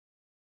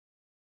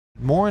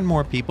More and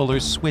more people are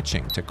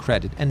switching to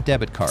credit and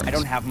debit cards. I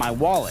don't have my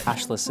wallet.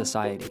 Cashless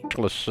society.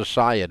 Cashless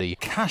society.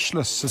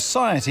 Cashless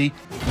society.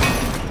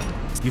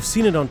 You've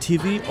seen it on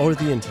TV or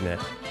the internet.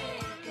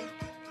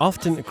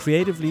 Often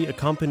creatively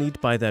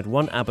accompanied by that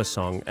one ABBA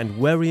song and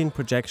worrying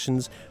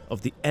projections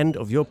of the end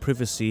of your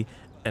privacy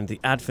and the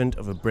advent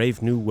of a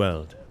brave new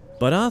world.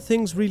 But are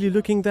things really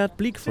looking that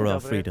bleak for our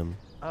freedom?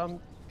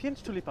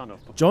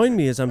 Join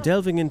me as I'm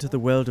delving into the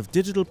world of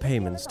digital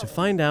payments to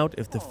find out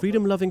if the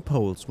freedom-loving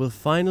Poles will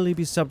finally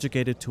be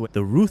subjugated to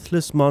the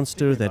ruthless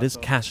monster that is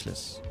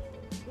cashless.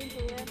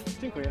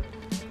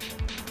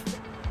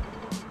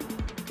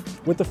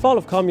 With the fall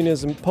of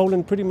communism,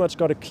 Poland pretty much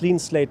got a clean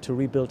slate to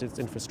rebuild its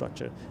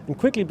infrastructure and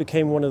quickly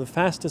became one of the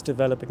fastest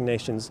developing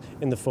nations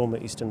in the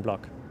former Eastern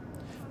Bloc.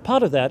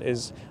 Part of that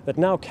is that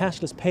now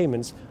cashless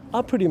payments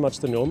are pretty much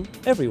the norm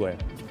everywhere.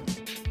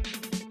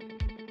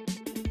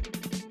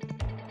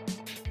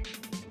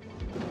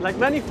 Like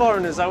many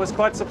foreigners, I was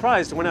quite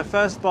surprised when I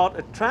first bought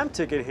a tram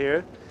ticket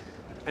here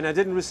and I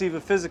didn't receive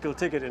a physical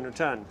ticket in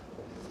return.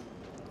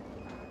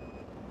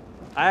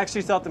 I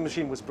actually thought the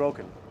machine was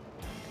broken.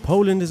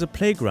 Poland is a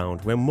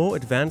playground where more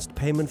advanced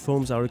payment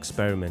forms are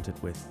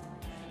experimented with.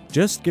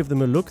 Just give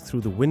them a look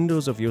through the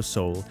windows of your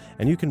soul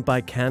and you can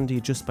buy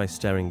candy just by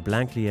staring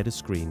blankly at a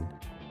screen.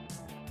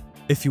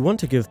 If you want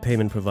to give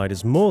payment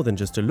providers more than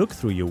just a look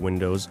through your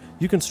windows,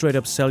 you can straight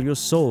up sell your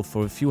soul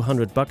for a few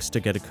 $100 to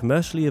get a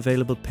commercially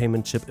available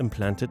payment chip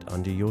implanted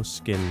under your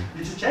skin.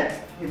 Did you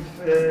check if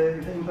the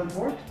implant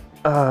worked?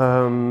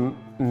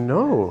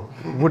 No.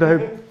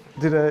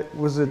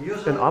 Was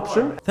it an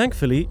option?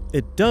 Thankfully,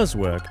 it does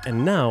work,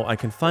 and now I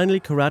can finally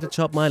karate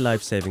chop my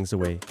life savings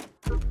away.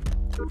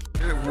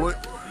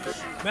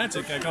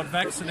 Magic, I got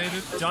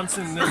vaccinated,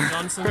 Johnson &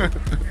 Johnson.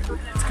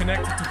 It's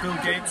connected to Bill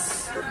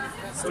Gates,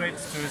 straight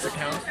to his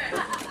account.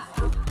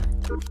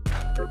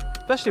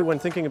 Especially when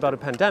thinking about a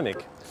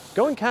pandemic,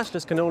 going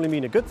cashless can only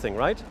mean a good thing,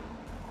 right?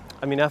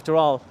 I mean, after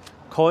all,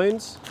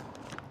 coins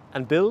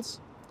and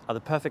bills are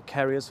the perfect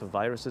carriers for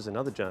viruses and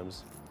other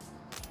germs.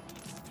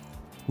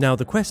 Now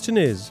the question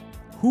is,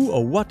 who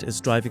or what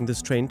is driving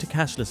this train to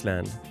cashless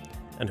land?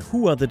 And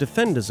who are the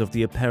defenders of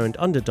the apparent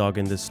underdog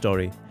in this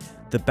story?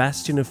 The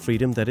bastion of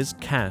freedom that is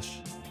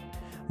cash.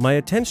 My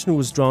attention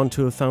was drawn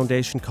to a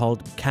foundation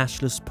called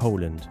Cashless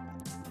Poland.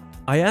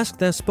 I asked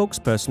their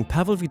spokesperson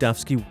Paweł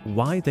Widawski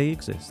why they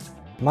exist.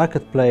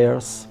 Market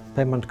players,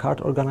 payment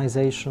card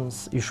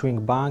organizations,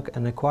 issuing bank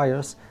and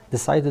acquirers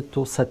decided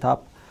to set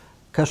up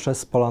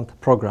Cashless Poland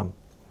program.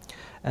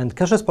 And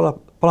Cashless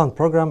Poland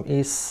program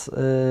is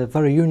a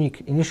very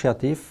unique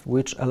initiative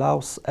which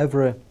allows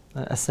every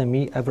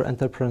SME, every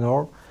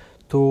entrepreneur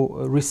to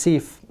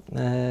receive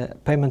a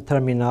payment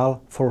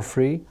terminal for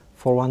free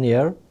for 1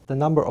 year. The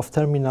number of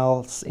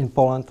terminals in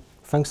Poland,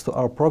 thanks to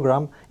our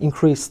program,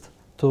 increased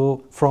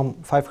from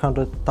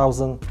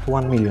 500,000 to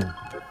 1 million.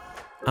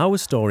 Our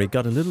story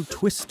got a little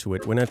twist to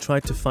it when I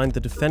tried to find the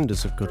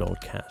defenders of good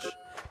old cash.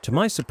 To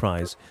my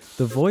surprise,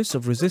 the voice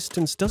of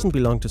resistance doesn't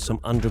belong to some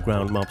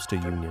underground mobster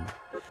union.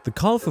 The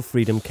call for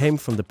freedom came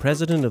from the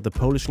president of the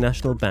Polish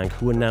National Bank,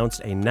 who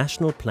announced a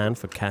national plan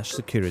for cash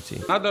security.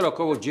 Nadal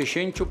około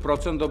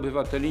 10%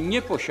 obywateli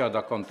nie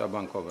posiada konta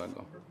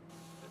bankowego,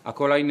 a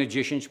kolejne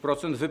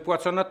 10%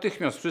 wypłaca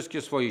natychmiast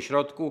wszystkie swoje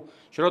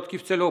środki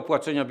w celu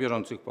opłacenia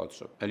bieżących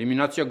potrzeb.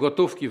 Eliminacja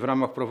gotówki w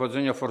ramach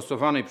prowadzenia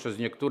forsowanej przez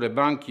niektóre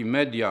banki,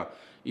 media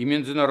i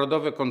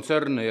międzynarodowe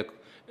koncerny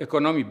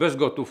ekonomii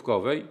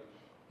bezgotówkowej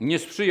nie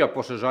sprzyja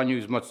poszerzaniu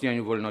i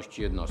wzmacnianiu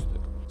wolności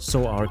jednostek.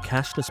 So are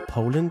cashless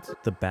Poland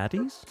the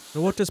baddies?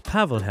 What does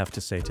Paweł have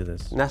to say to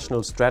this?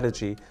 National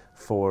strategy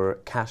for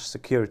cash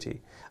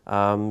security.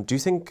 Do you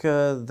think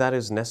that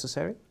is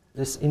necessary?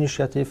 This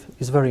initiative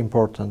is very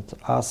important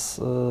as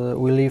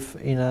we live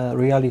in a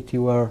reality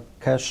where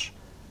cash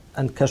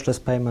and cashless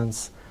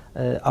payments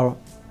are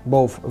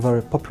both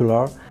very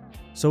popular.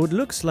 So it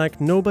looks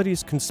like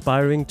nobody's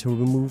conspiring to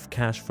remove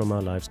cash from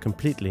our lives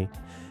completely.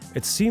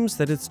 It seems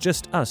that it's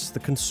just us, the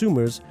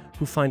consumers,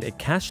 who find a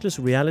cashless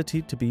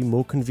reality to be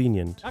more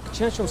convenient. Jak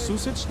ciężko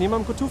suszyć, nie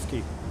mam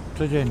gotówki.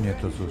 Codziennie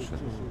to suszę.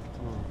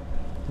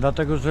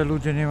 Dlatego, że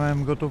ludzie nie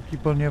mają gotówki,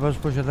 ponieważ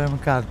posiadają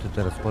karty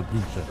teraz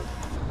płatnicze.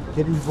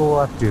 Kiedyś było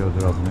łatwiej o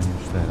drobne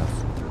niż teraz.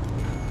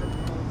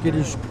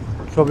 Kiedyś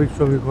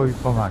człowiekowi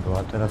pomagał,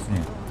 a teraz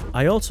nie.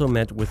 I also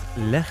met with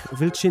Lech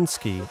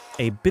Wilczynski,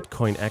 a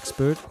Bitcoin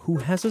expert who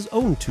has his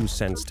own 2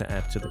 cents to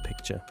add to the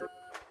picture.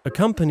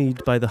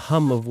 Accompanied by the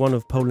hum of one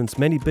of Poland's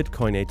many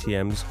Bitcoin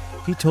ATMs,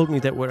 he told me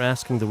that we're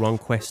asking the wrong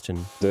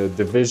question. The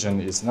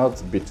division is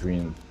not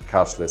between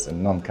cashless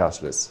and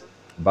non-cashless,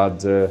 but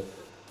the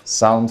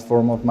sound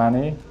form of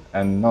money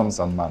and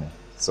non-sound money.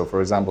 So,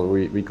 for example,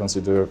 we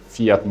consider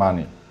fiat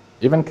money,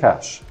 even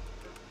cash,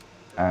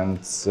 and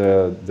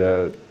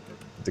the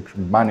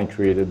money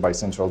created by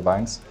central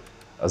banks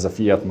as a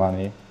fiat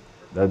money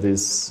that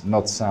is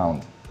not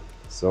sound.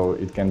 So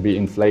it can be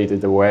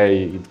inflated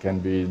away, it can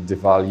be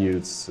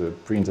devalued,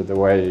 printed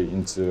away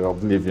into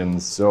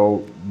oblivion.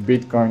 So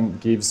Bitcoin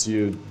gives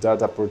you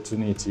that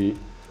opportunity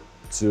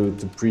to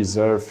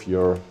preserve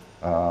your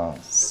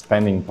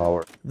spending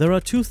power. There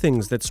are two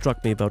things that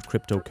struck me about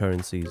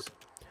cryptocurrencies.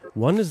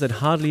 One is that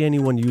hardly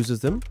anyone uses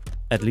them,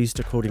 at least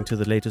according to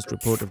the latest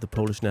report of the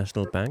Polish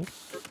National Bank.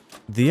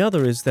 The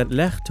other is that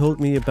Lech told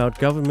me about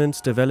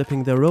governments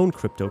developing their own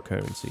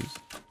cryptocurrencies.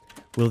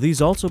 Will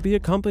these also be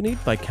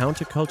accompanied by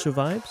counterculture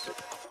vibes?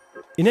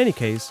 In any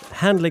case,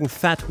 handling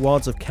fat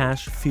wads of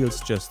cash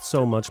feels just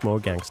so much more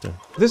gangster.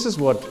 This is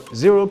what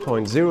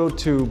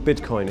 0.02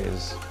 Bitcoin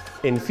is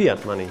in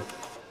fiat money.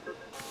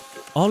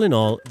 All in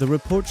all, the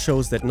report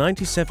shows that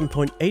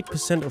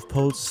 97.8% of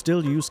Poles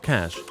still use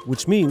cash,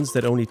 which means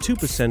that only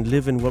 2%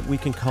 live in what we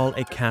can call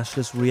a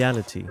cashless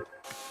reality.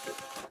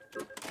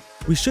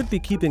 We should be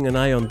keeping an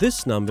eye on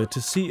this number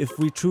to see if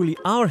we truly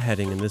are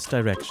heading in this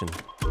direction.